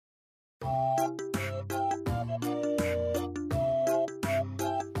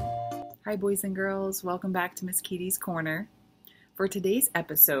Hi boys and girls, welcome back to Miss Keedy's Corner. For today's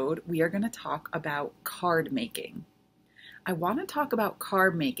episode, we are going to talk about card making. I want to talk about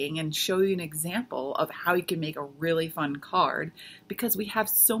card making and show you an example of how you can make a really fun card because we have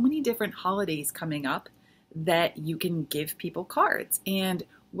so many different holidays coming up that you can give people cards. And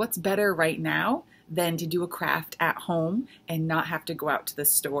what's better right now than to do a craft at home and not have to go out to the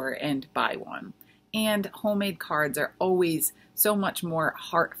store and buy one. And homemade cards are always so much more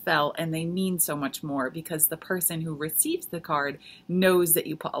heartfelt and they mean so much more because the person who receives the card knows that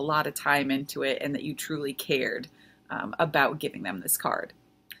you put a lot of time into it and that you truly cared about giving them this card.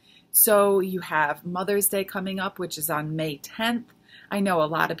 So you have Mother's Day coming up, which is on May 10th. I know a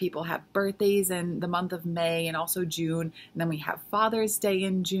lot of people have birthdays in the month of May and also June. And then we have Father's Day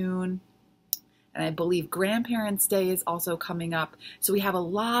in June. And I believe Grandparents' Day is also coming up. So we have a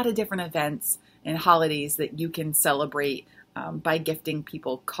lot of different events and holidays that you can celebrate by gifting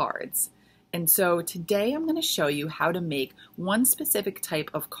people cards. And so today I'm going to show you how to make one specific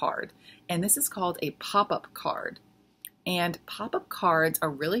type of card. And this is called a pop-up card. And pop-up cards are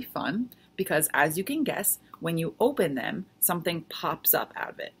really fun because, as you can guess, when you open them, something pops up out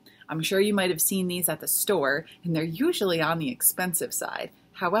of it. I'm sure you might have seen these at the store, and they're usually on the expensive side.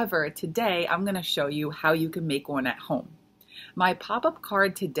 However, today I'm going to show you how you can make one at home. My pop-up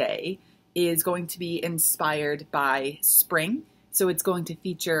card today is going to be inspired by spring, so it's going to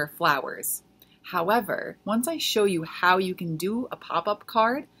feature flowers. However, once I show you how you can do a pop-up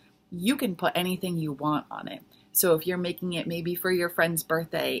card, you can put anything you want on it. So if you're making it maybe for your friend's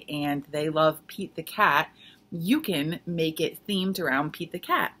birthday and they love Pete the Cat, you can make it themed around Pete the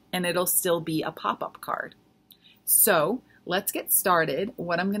Cat and it'll still be a pop-up card. So let's get started.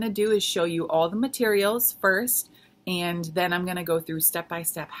 What I'm going to do is show you all the materials first, and then I'm going to go through step by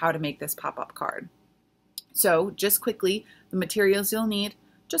step how to make this pop-up card. So just quickly, the materials you'll need,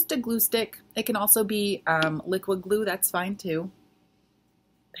 just a glue stick. It can also be liquid glue, that's fine too.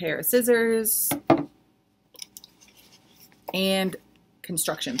 Pair of scissors and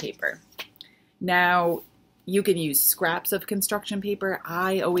construction paper. Now, you can use scraps of construction paper.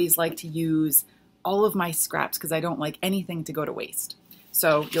 I always like to use all of my scraps because I don't like anything to go to waste.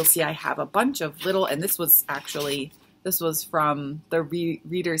 So you'll see I have a bunch of little, and this was from the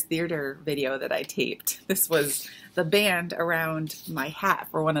Reader's Theater video that I taped. This was the band around my hat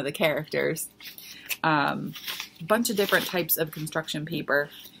for one of the characters. Bunch of different types of construction paper.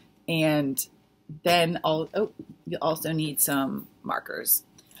 And then you also need some markers.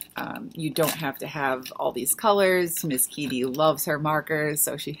 You don't have to have all these colors. Miss Keedy loves her markers,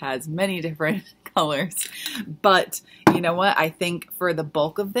 so she has many different colors. But you know what? I think for the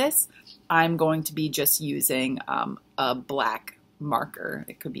bulk of this, I'm going to be just using a black marker.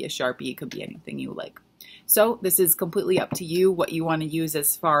 It could be a Sharpie, it could be anything you like. So this is completely up to you what you want to use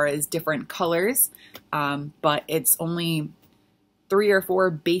as far as different colors, but it's only 3 or 4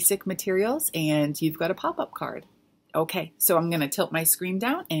 basic materials and you've got a pop-up card. Okay, so I'm going to tilt my screen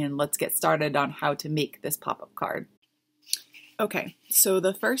down and let's get started on how to make this pop-up card. Okay, so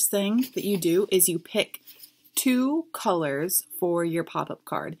the first thing that you do is you pick 2 colors for your pop-up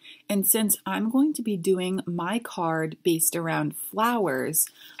card. And since I'm going to be doing my card based around flowers,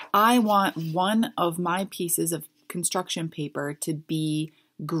 I want one of my pieces of construction paper to be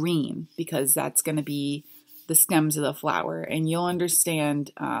green because that's going to be the stems of the flower. And you'll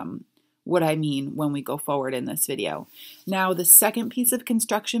understand what I mean when we go forward in this video. Now, the second piece of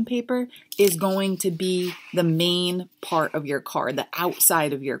construction paper is going to be the main part of your card, the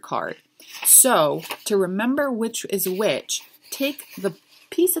outside of your card. So, to remember which is which, take the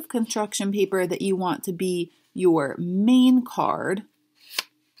piece of construction paper that you want to be your main card,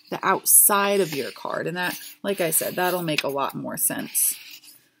 the outside of your card, and that, like I said, that'll make a lot more sense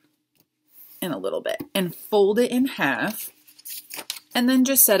in a little bit, and fold it in half. And then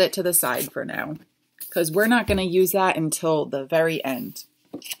just set it to the side for now, because we're not going to use that until the very end.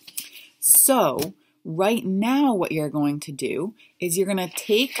 So right now what you're going to do is you're going to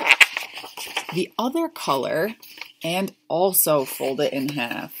take the other color and also fold it in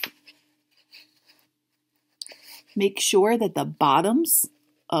half. Make sure that the bottoms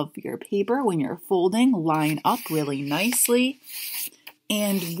of your paper when you're folding line up really nicely.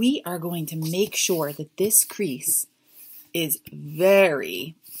 And we are going to make sure that this crease is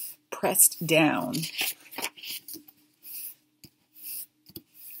very pressed down.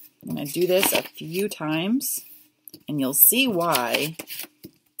 I'm going to do this a few times and you'll see why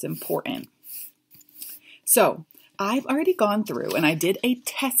it's important. So I've already gone through and I did a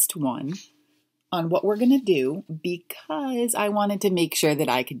test one on what we're going to do because I wanted to make sure that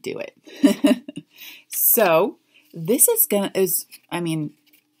I could do it. So this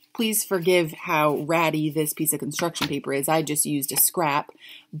please forgive how ratty this piece of construction paper is. I just used a scrap,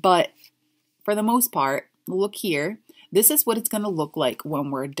 but for the most part, look here. This is what it's going to look like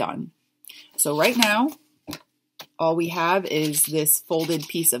when we're done. So right now, all we have is this folded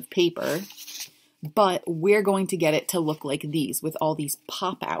piece of paper, but we're going to get it to look like these with all these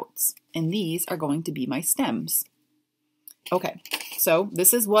pop-outs, and these are going to be my stems. Okay, so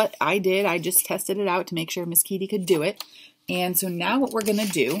this is what I did. I just tested it out to make sure Miss Keedy could do it. And so now what we're going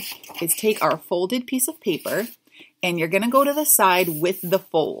to do is take our folded piece of paper, and you're going to go to the side with the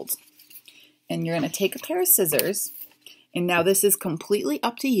fold. And you're going to take a pair of scissors, and now this is completely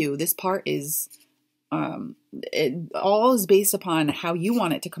up to you. This part is, it all is based upon how you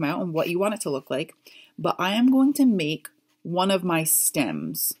want it to come out and what you want it to look like. But I am going to make one of my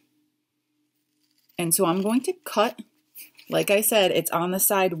stems. And so I'm going to cut, like I said, it's on the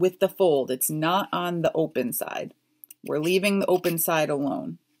side with the fold. It's not on the open side. We're leaving the open side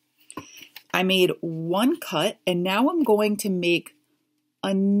alone. I made one cut, and now I'm going to make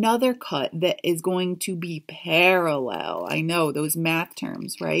another cut that is going to be parallel. I know those math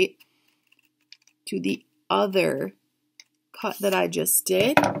terms, right? To the other cut that I just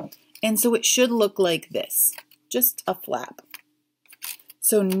did. And so it should look like this, just a flap.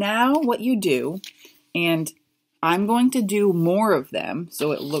 So now what you do, and I'm going to do more of them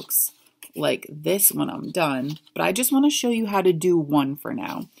so it looks like this when I'm done, but I just want to show you how to do one for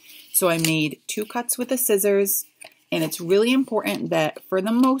now. So I made 2 cuts with the scissors, and it's really important that for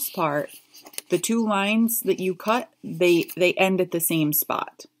the most part, the 2 lines that you cut, they end at the same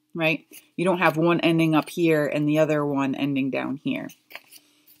spot, right? You don't have one ending up here and the other one ending down here.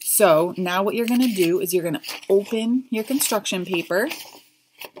 So now what you're going to do is you're going to open your construction paper,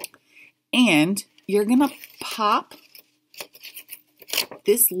 and you're going to pop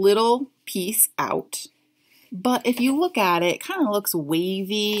this little piece out. But if you look at it, it kind of looks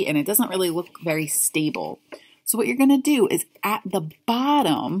wavy and it doesn't really look very stable. So what you're going to do is at the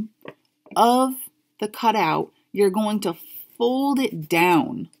bottom of the cutout, you're going to fold it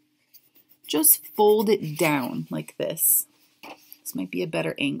down. Just fold it down like this. This might be a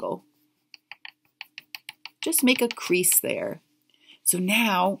better angle. Just make a crease there. So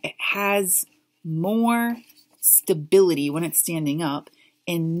now it has more stability when it's standing up.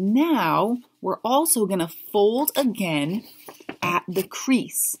 And now we're also going to fold again at the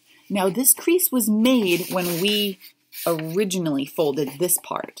crease. Now this crease was made when we originally folded this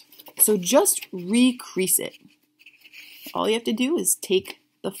part. So just re-crease it. All you have to do is take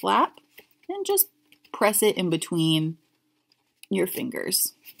the flap and just press it in between your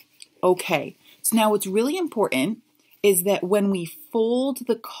fingers. Okay, so now what's really important is that when we fold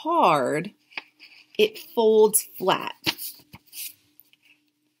the card, it folds flat,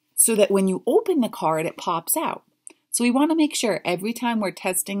 so that when you open the card, it pops out. So we want to make sure every time we're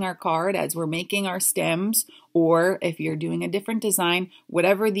testing our card as we're making our stems, or if you're doing a different design,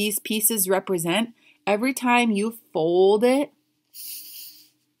 whatever these pieces represent, every time you fold it,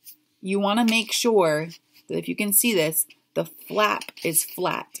 you want to make sure that if you can see this, the flap is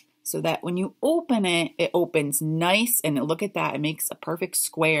flat, so that when you open it, it opens nice, and look at that, it makes a perfect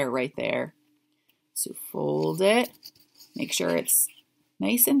square right there. So fold it, make sure it's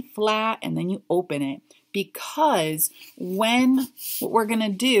nice and flat, and then you open it. Because what we're going to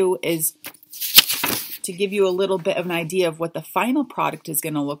do is, to give you a little bit of an idea of what the final product is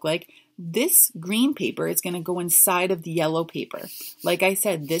going to look like, this green paper is going to go inside of the yellow paper. Like I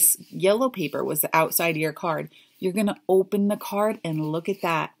said, this yellow paper was the outside of your card. You're going to open the card, and look at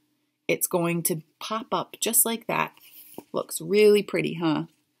that. It's going to pop up just like that. Looks really pretty, huh?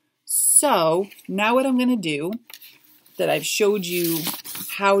 So now what I'm going to do, that I've showed you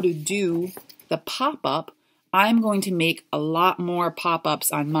how to do the pop-up, I'm going to make a lot more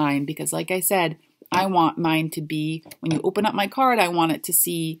pop-ups on mine, because like I said, I want mine to be, when you open up my card, I want it to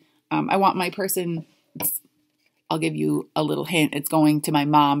see, I want my person, I'll give you a little hint, it's going to my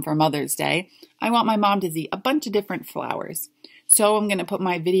mom for Mother's Day. I want my mom to see a bunch of different flowers. So I'm going to put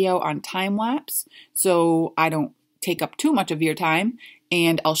my video on time-lapse so I don't take up too much of your time,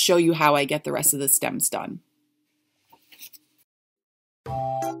 and I'll show you how I get the rest of the stems done.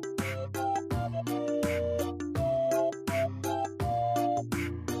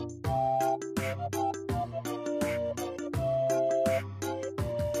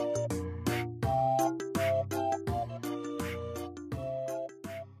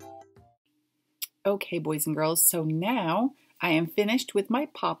 Okay, boys and girls, so now I am finished with my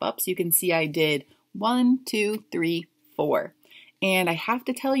pop-ups. You can see I did 1, 2, 3, 4. And I have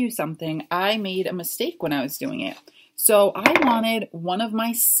to tell you something, I made a mistake when I was doing it. So I wanted one of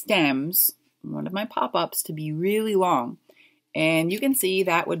my stems, one of my pop-ups, to be really long. And you can see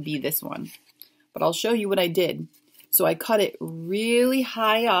that would be this one. But I'll show you what I did. So I cut it really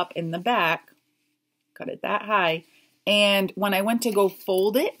high up in the back, cut it that high. And when I went to go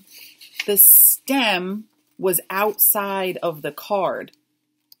fold it, the stem was outside of the card.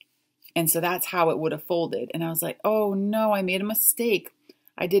 And so that's how it would have folded. And I was like, oh no, I made a mistake.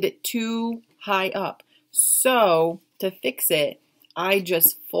 I did it too high up. So to fix it, I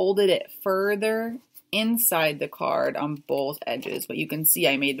just folded it further inside the card on both edges. But you can see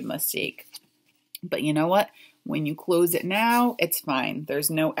I made a mistake. But you know what? When you close it now, it's fine. There's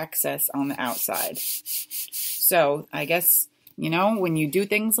no excess on the outside. So I guess, you know, when you do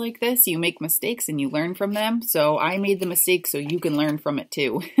things like this, you make mistakes and you learn from them. So I made the mistake so you can learn from it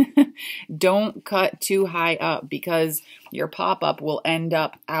too. Don't cut too high up because your pop-up will end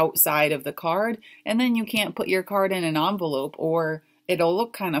up outside of the card and then you can't put your card in an envelope or it'll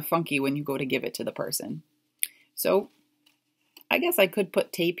look kind of funky when you go to give it to the person. So I guess I could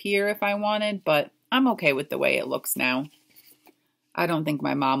put tape here if I wanted, but I'm okay with the way it looks now. I don't think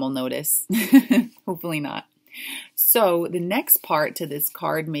my mom will notice. Hopefully not. So the next part to this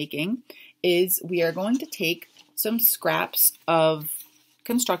card making is we are going to take some scraps of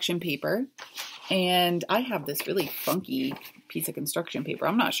construction paper, and I have this really funky piece of construction paper.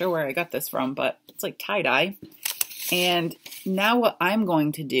 I'm not sure where I got this from, but it's like tie-dye. And now what I'm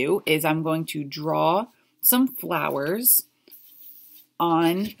going to do is I'm going to draw some flowers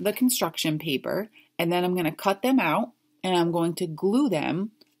on the construction paper, and then I'm going to cut them out and I'm going to glue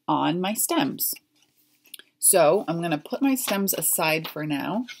them on my stems. So I'm going to put my stems aside for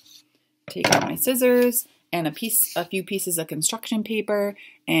now, take out my scissors and a few pieces of construction paper,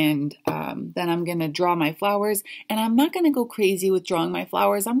 and then I'm going to draw my flowers. And I'm not going to go crazy with drawing my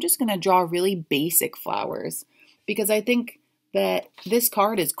flowers. I'm just going to draw really basic flowers because I think that this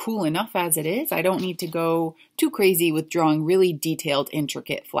card is cool enough as it is. I don't need to go too crazy with drawing really detailed,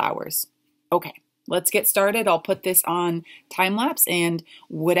 intricate flowers. Okay, let's get started. I'll put this on time lapse, and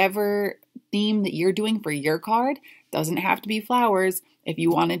whatever theme that you're doing for your card doesn't have to be flowers. If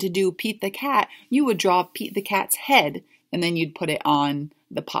you wanted to do Pete the Cat, you would draw Pete the Cat's head and then you'd put it on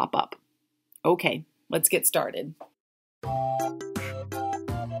the pop-up. Okay, let's get started.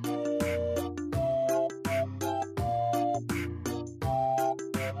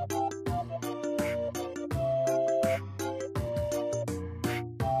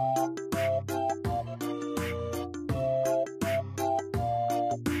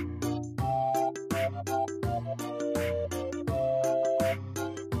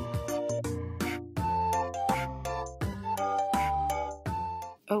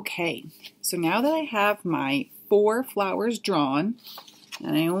 Okay, so now that I have my 4 flowers drawn,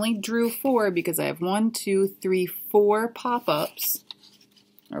 and I only drew 4 because I have 4 pop-ups,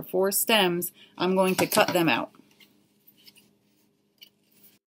 or 4 stems, I'm going to cut them out.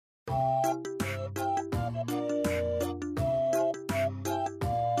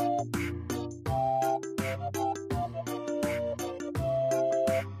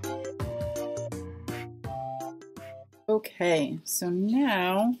 Okay, so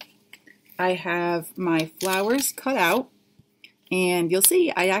now I have my flowers cut out, and you'll see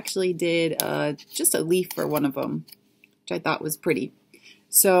I actually did just a leaf for one of them, which I thought was pretty.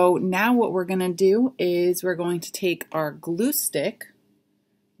 So now what we're going to do is we're going to take our glue stick,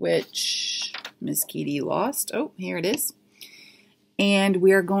 which Miss Keedy lost. Oh, here it is. And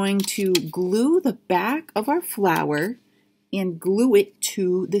we are going to glue the back of our flower and glue it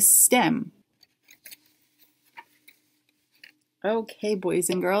to the stem. Okay, boys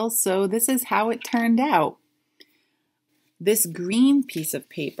and girls, so this is how it turned out. This green piece of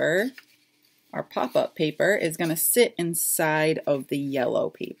paper, our pop-up paper, is going to sit inside of the yellow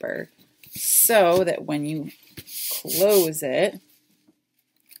paper so that when you close it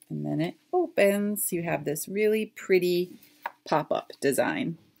and then it opens, you have this really pretty pop-up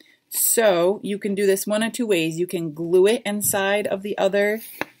design. So you can do this one of 2 ways. You can glue it inside of the other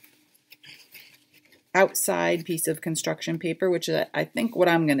outside piece of construction paper, which is I think what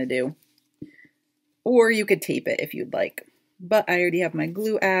I'm going to do. Or you could tape it if you'd like. But I already have my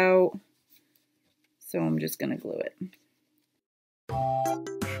glue out, so I'm just going to glue it.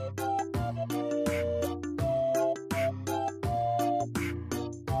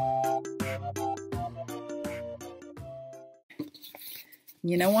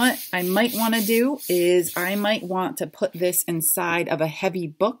 You know what I might want to do is I might want to put this inside of a heavy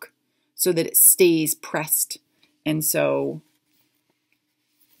book so that it stays pressed and so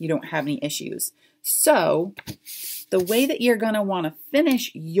you don't have any issues. So The way that you're going to want to finish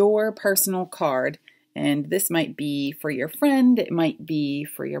your personal card, and this might be for your friend, it might be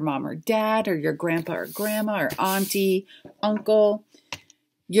for your mom or dad, or your grandpa or grandma, or auntie, uncle,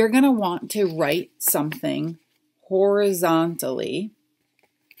 you're going to want to write something horizontally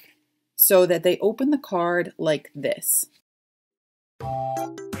so that they open the card like this.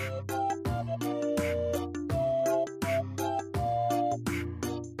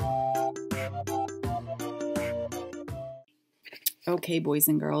 Okay, boys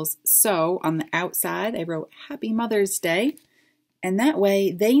and girls, so on the outside I wrote Happy Mother's Day, and that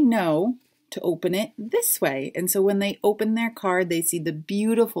way they know to open it this way. And so when they open their card, they see the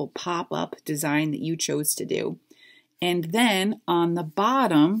beautiful pop-up design that you chose to do. And then on the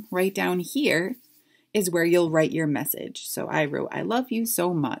bottom, right down here, is where you'll write your message. So I wrote, I love you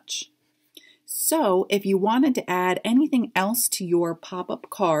so much. So if you wanted to add anything else to your pop-up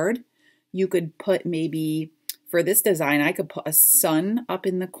card, you could put maybe, for this design, I could put a sun up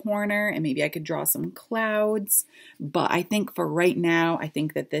in the corner and maybe I could draw some clouds. But I think for right now, I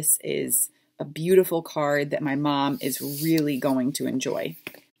think that this is a beautiful card that my mom is really going to enjoy.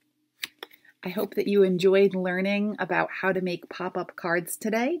 I hope that you enjoyed learning about how to make pop-up cards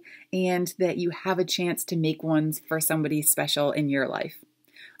today and that you have a chance to make ones for somebody special in your life.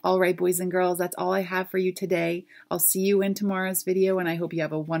 All right, boys and girls, that's all I have for you today. I'll see you in tomorrow's video, and I hope you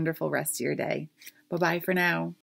have a wonderful rest of your day. Bye-bye for now.